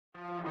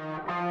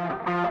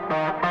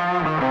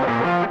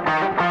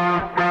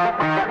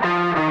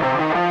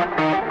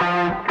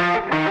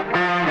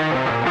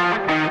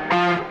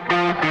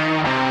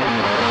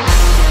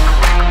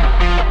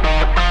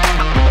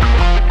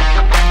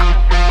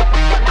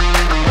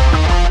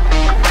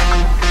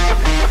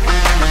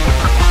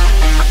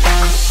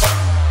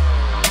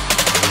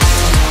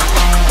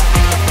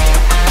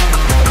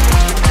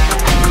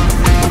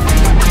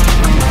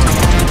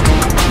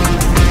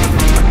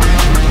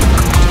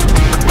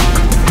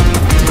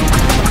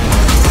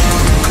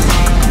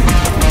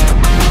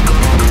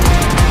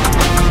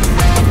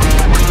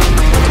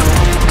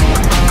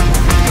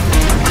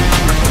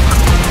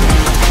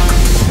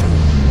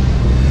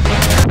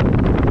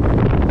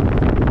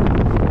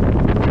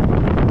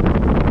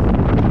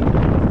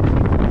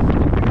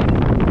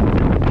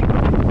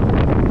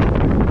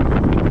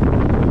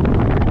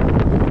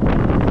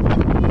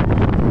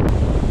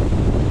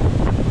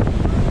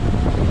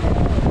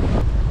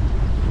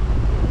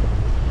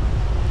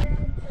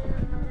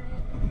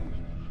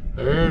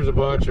There's a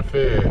bunch of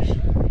fish.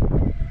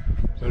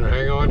 Better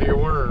hang on to your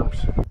worms.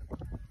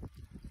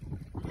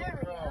 There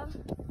we go.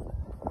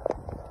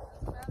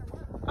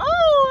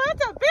 Oh,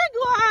 that's a big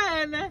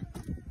one!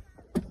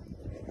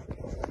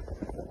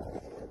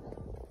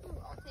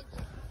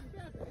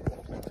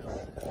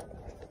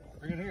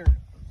 Bring it here.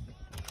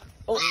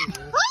 Oh.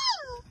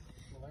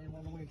 Lay him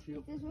on the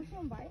windshield. Does this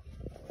one bite?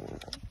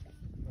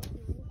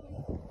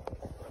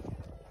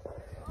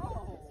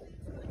 Oh,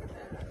 look at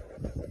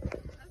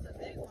that. That's a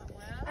big one,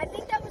 wow. I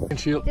think that was.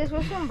 Windshield. Does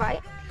this one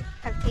bite?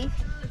 Have teeth?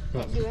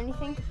 Can't do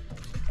anything?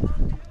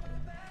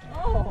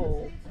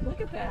 Oh, look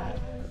at that.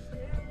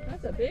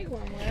 That's a big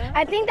one, wow.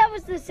 I think that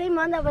was the same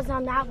one that was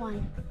on that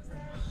one.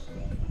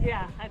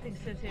 Yeah, I think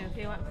so too.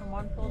 He went from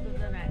one fold to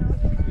the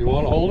next. You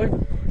want to hold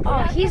him?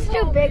 Oh, he's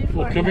too big for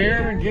Well, come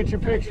here and get your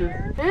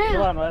picture.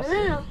 Come on, Wes.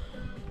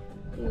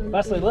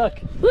 Leslie, look.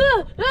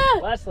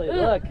 Leslie,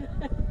 look.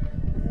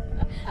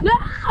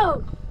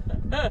 No!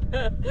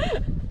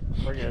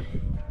 We're good.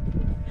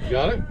 You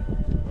got it?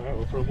 All right,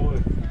 we'll throw him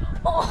away.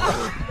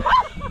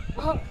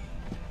 Oh.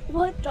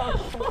 What the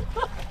fuck?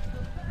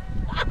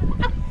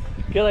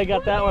 Good, I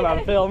got that one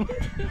on film.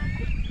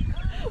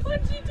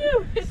 What'd you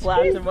do?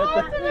 Slapped him with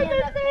Slapped the... me in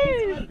the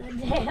face with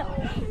the tail.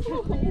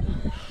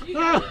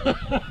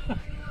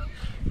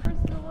 Press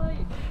the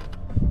light.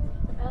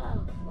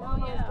 Oh, Oh,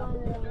 yeah.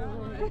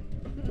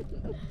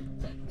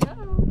 Go.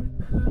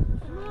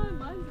 Come on,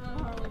 mine's not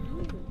hardly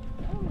moving.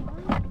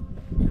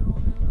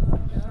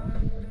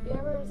 You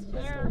ever just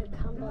gonna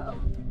come up?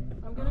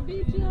 I'm gonna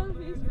beat you.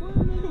 He's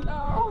squirming.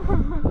 Oh,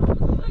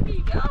 looky,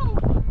 go. Go.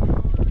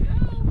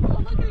 Oh,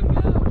 look at him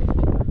go.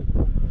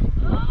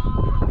 Oh,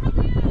 over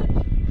the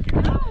edge.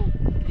 Go.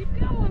 Keep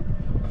going.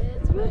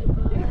 It's good.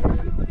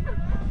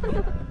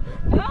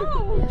 Go.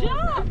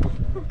 Jump.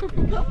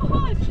 Come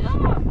on,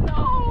 jump.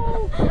 No.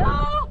 No.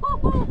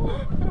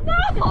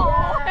 No.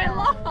 I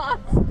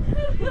lost.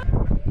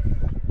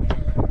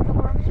 The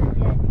worms are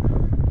dead.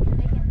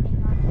 They can hang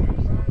on to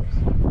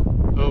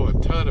themselves. Oh, a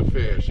ton of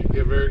fish. You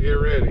get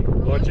ready.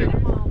 Watch him.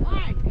 Oh,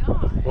 my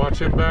God. Watch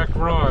him back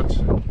rods.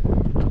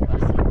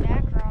 What's the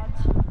back rods?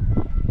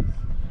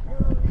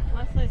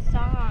 Leslie,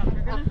 stop.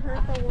 You're going to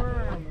hurt the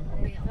worm.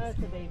 That's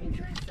a baby.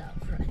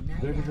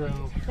 There you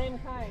go. Same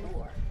kind.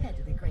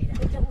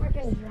 It's a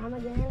freaking drum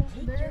again.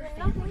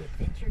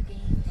 Adventure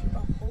game to a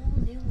whole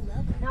new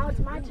level. Now it's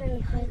my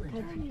turn to catch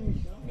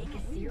fish. Make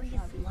a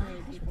serious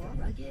splash with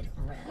a rugged,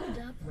 round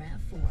up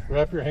RAV4.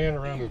 Wrap your hand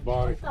around his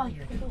body. What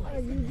are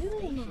you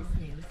doing now?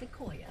 New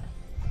Sequoia.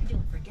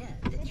 Don't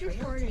forget the just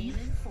trail farted.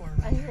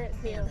 tandem I hear it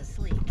format too. and the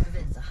sleek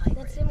Venza hybrid.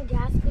 That's him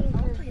gasping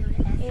All for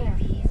Toyota air.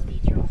 SUVs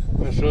feature a whole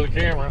Let's show the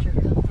camera.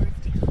 feature comforts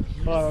to keep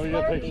you Hold on, we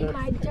got a Slurping picture.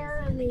 my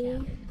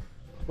journey.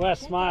 Wes,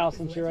 smile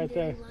since you're right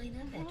there.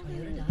 lineup at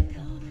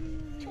Toyota.com.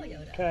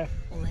 Toyota. Okay.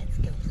 Let's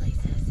go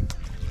places.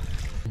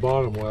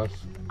 Bottom, Wes.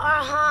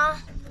 Uh-huh.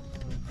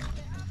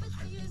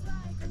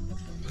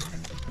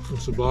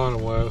 It's the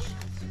bottom, Wes.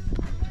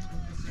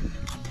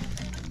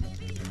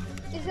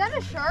 Is that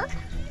a shark?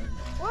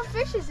 What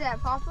fish is that,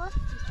 Papa?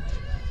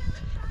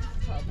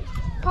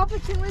 Papa,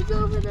 can we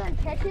go over there and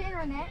catch it in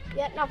our net?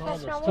 Yeah, no,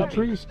 that's not It's a what.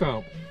 tree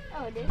stump.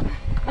 Oh, it is.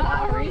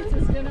 Oh, Reese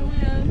is going to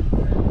win.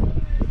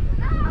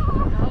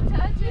 Don't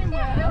touch him,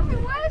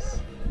 Wes.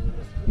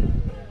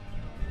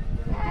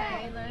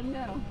 Okay, let him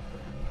go.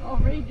 Oh,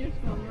 Reed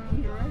just went the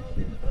wrong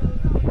direction.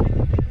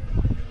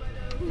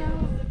 No.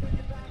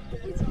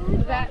 It's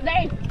good. That,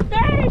 Dave!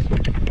 Dave!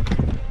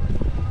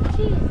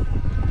 Jeez.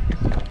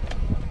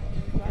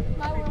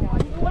 My worm won.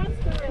 Who wants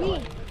to reel?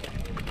 Me.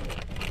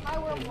 My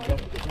worm won.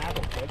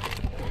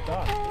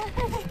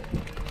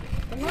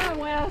 Come on,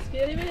 Wes,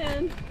 get him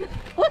in.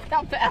 Look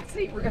how fast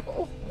he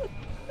reels.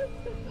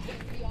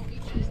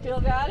 You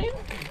still got him?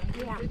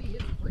 Yeah.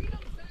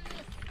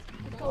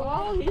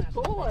 Oh, he's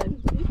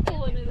pulling. He's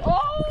pulling it.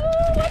 Oh,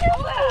 what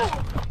is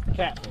that?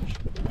 Catfish.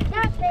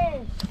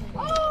 Catfish.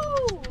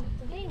 Oh!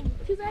 Dang,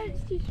 too bad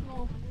it's too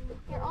small.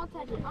 Here, I'll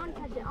touch it. I'll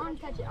touch it. I'll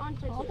touch it. I'll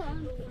touch Hold it.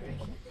 on.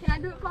 Can I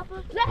do it,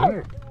 Papa? No.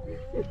 Here.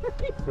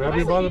 Grab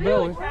him by the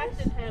belly.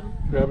 Attracted him.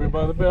 Grab him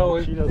by the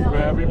belly. She doesn't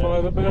Grab him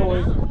by the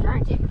belly.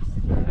 Charge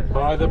it.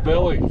 By the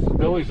belly. The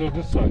belly's on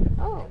this side.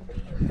 Oh.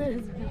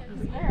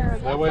 There,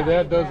 That way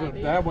that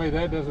doesn't. That way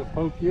that doesn't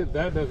poke you.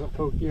 That doesn't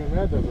poke you, and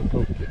that doesn't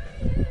poke you.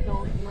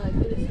 Don't let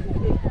this.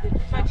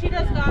 My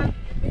cheetah's gone.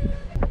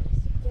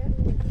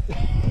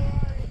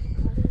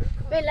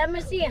 Wait, let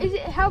me see him. Is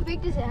it? How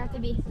big does it have to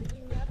be?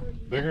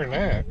 Bigger than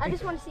that. I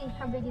just want to see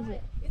how big is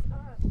it.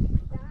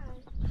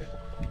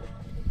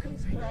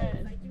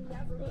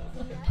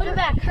 Put it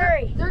back.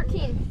 Hurry.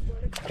 13.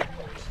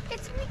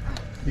 It's me.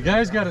 You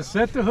guys got to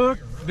set the hook,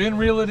 then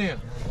reel it in.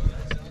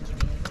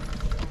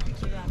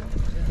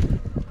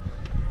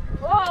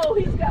 Whoa,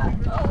 he's got.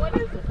 Oh, what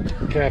is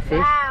it? Catfish.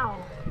 Wow.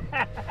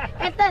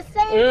 It's the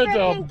same It's a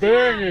freaking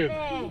big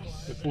catfish.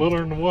 It's littler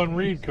than the one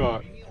Reed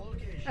caught.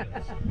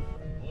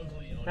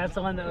 That's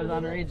the one that was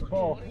on Reed's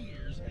pole.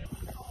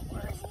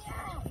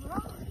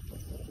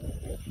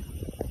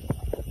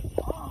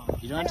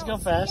 You don't have to go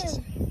fast.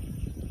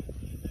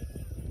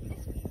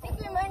 I think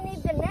we might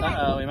need the net.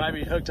 Uh-oh, we might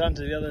be hooked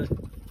onto the other.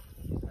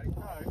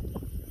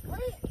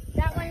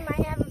 That one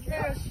might have a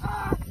fish.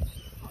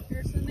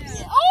 Here's the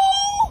net.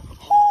 Oh!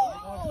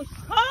 Oh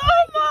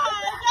my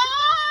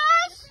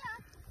gosh!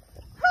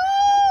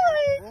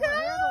 Holy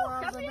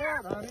cow! Come here.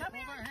 Pull the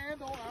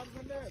handle out of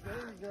the net. There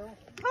you go.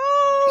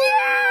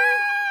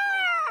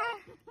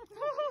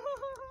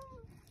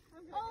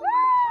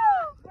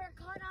 We're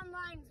caught on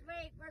lines.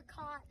 Wait, we're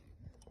caught.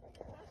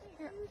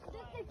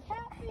 That's a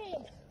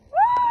catfish.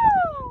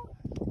 Woo!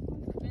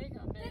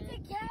 That's a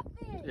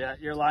catfish. Yeah,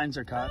 your lines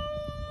are caught.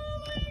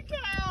 Holy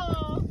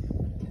cow!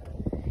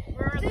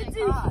 Where are That's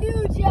they a caught? huge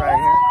Right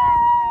here.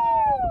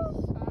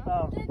 catfish.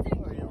 Oh,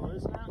 are you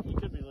loose now? You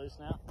could be loose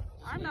now.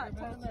 I'm not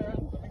touching Let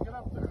them. me get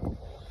up there.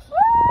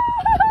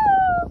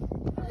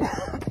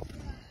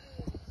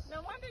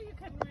 No wonder you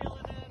couldn't reel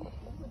it in.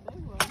 That's a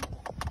big one.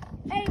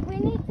 Hey, we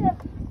need to.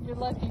 You're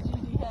lucky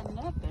Gigi had a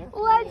net there.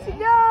 Let's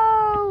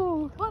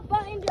go. What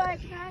button do I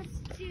press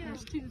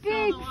to?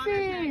 Big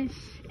fish.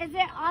 Is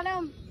it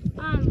auto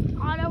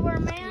or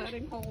man?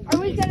 Letting hold. Are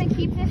we gonna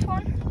keep this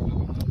one?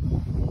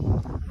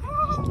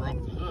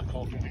 Broke the hook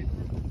off of me.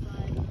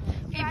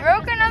 He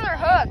broke another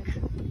hook.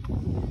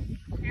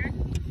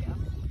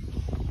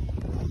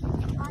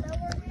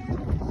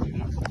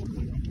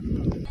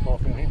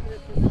 Off of me.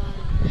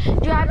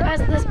 Do I press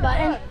this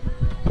button?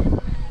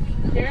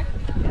 Here?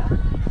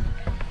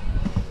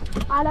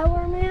 Auto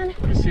or man?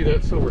 You see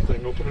that silver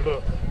thing? Open it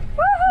up.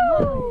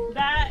 Woohoo!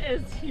 That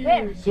is huge.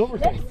 There. Silver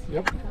thing.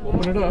 Yep.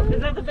 Open it up.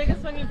 Is that the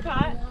biggest one you've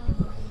caught?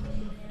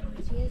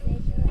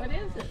 What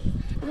is it?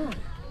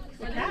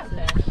 It's a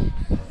catfish.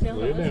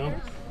 Lay it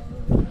down.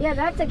 Yeah,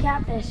 that's a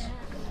catfish.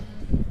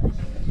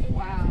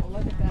 Wow,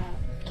 look at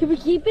that. Can we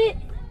keep it?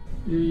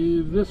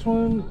 This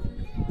one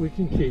we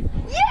can keep.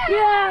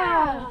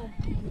 Yeah!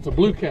 It's a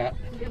blue cat.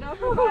 Get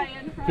over by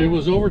in If front. it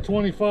was over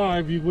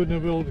 25, you wouldn't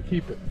have been able to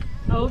keep it.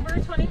 Over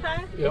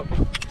 25? Yep.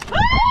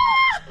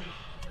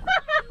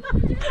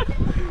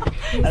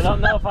 I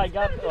don't know if I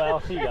got. Well,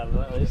 he got it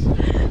at least.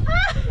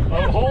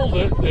 I'll hold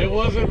it. It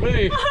wasn't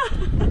me.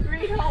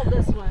 Reed, hold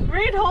this one.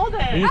 Reed, hold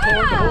it. He's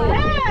holding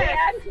it.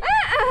 Dad.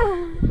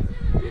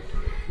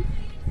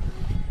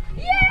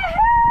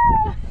 Yeah!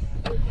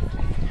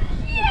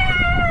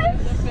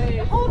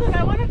 Yes! Hold it.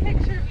 I want a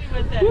picture of you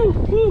with it. Woo,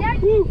 woo,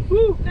 woo,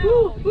 woo,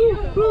 No, woo, you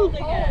woo, hold woo.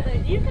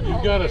 it. You can You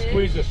hold gotta it.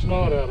 squeeze the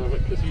snot out of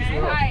it because he's Okay,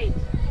 rough. right.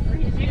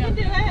 You can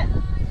do it.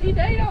 See,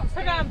 they don't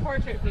put on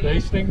portrait view. They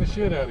sting the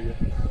shit out of you.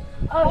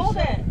 Hold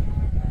it.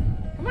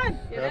 Come on.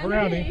 Get Grab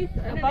around him.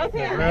 underneath. Both Now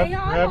hands. grab Hang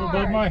on above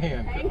hard. my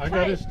hand. Hang I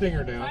got his tight.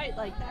 stinger down. Tight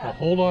like Now that.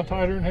 hold on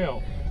tighter than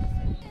hell.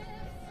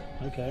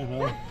 Okay,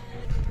 well.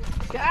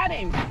 Got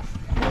him.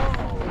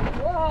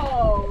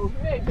 Whoa.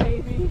 Big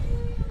baby.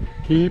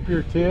 Keep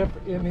your tip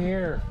in the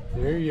air.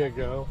 There you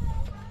go.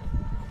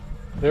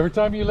 Every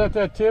time you let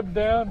that tip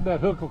down,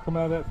 that hook will come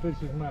out of that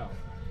fish's mouth.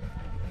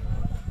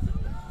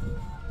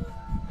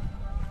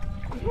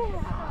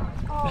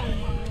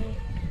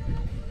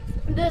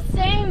 The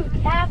same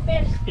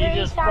catfish He 3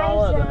 just times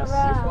followed in a us.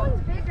 row. This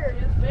one's bigger.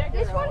 It's bigger.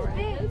 This one's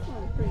already. big. This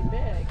one's pretty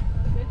big.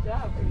 Good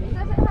job, Reed.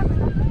 Doesn't have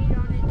enough meat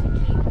on it to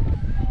keep.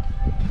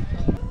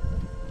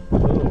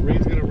 Oh,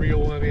 Reed's gonna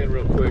reel one in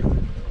real quick.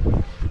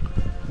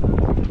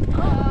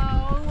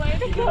 Oh, way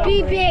to go.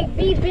 Be big,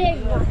 be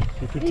big one.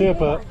 Keep your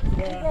tip up.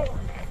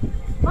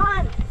 Come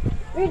on,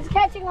 Reed's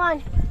catching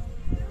one.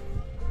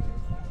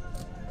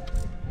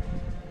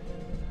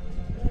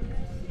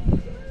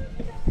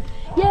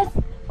 Yes,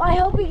 I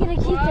hope we get to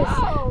keep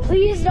Wow. this.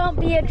 Please don't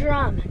be a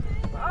drum.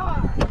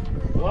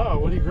 Wow,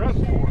 what are you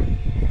grussing for?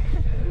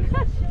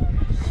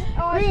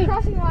 Oh, it's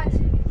crossing lines.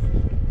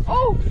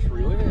 Oh, Just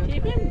reel it in.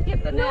 keep him.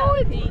 Get the net, No,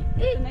 Pete.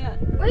 Get the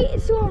net. Wait,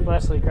 it's on.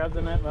 Leslie, grab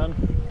the net, bud.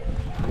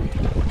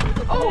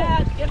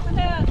 Oh, get the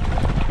net.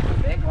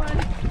 Big one.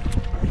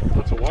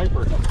 That's a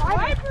wiper.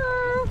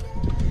 Wiper.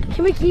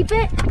 Can we keep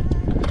it?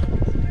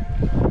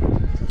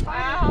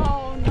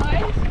 Wow,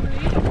 nice,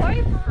 Reed. A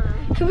wiper.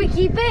 Can we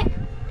keep it?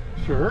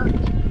 Sure.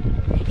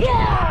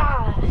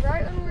 Yeah!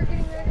 Right when we were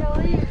getting ready to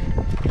leave,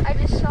 I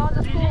just saw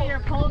the Gigi, pole. your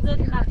pole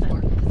did nothing.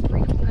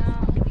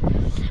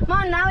 No.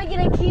 Mom, now we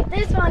get to keep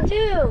this one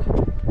too.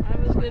 I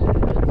was good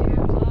with the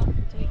tears off,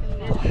 taking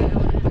the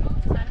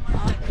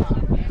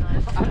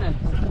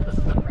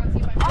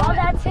Oh,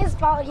 that's his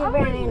fault he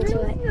ran into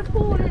it.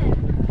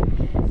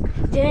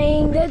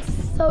 Dang, that's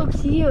so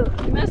cute.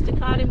 You must have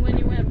caught him when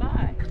you went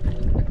by.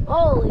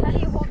 Holy. How do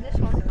you hold this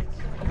one?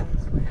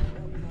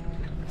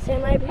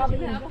 Sam, I probably.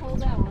 You have to hold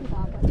that one,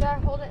 Papa. Do I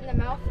hold it in the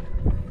mouth?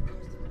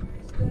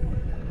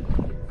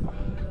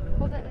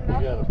 Hold it in the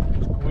You mouth?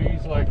 gotta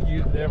squeeze like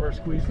you've never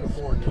squeezed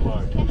before in your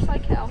life. Pinch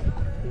like hell.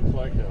 It's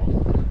like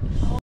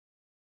hell.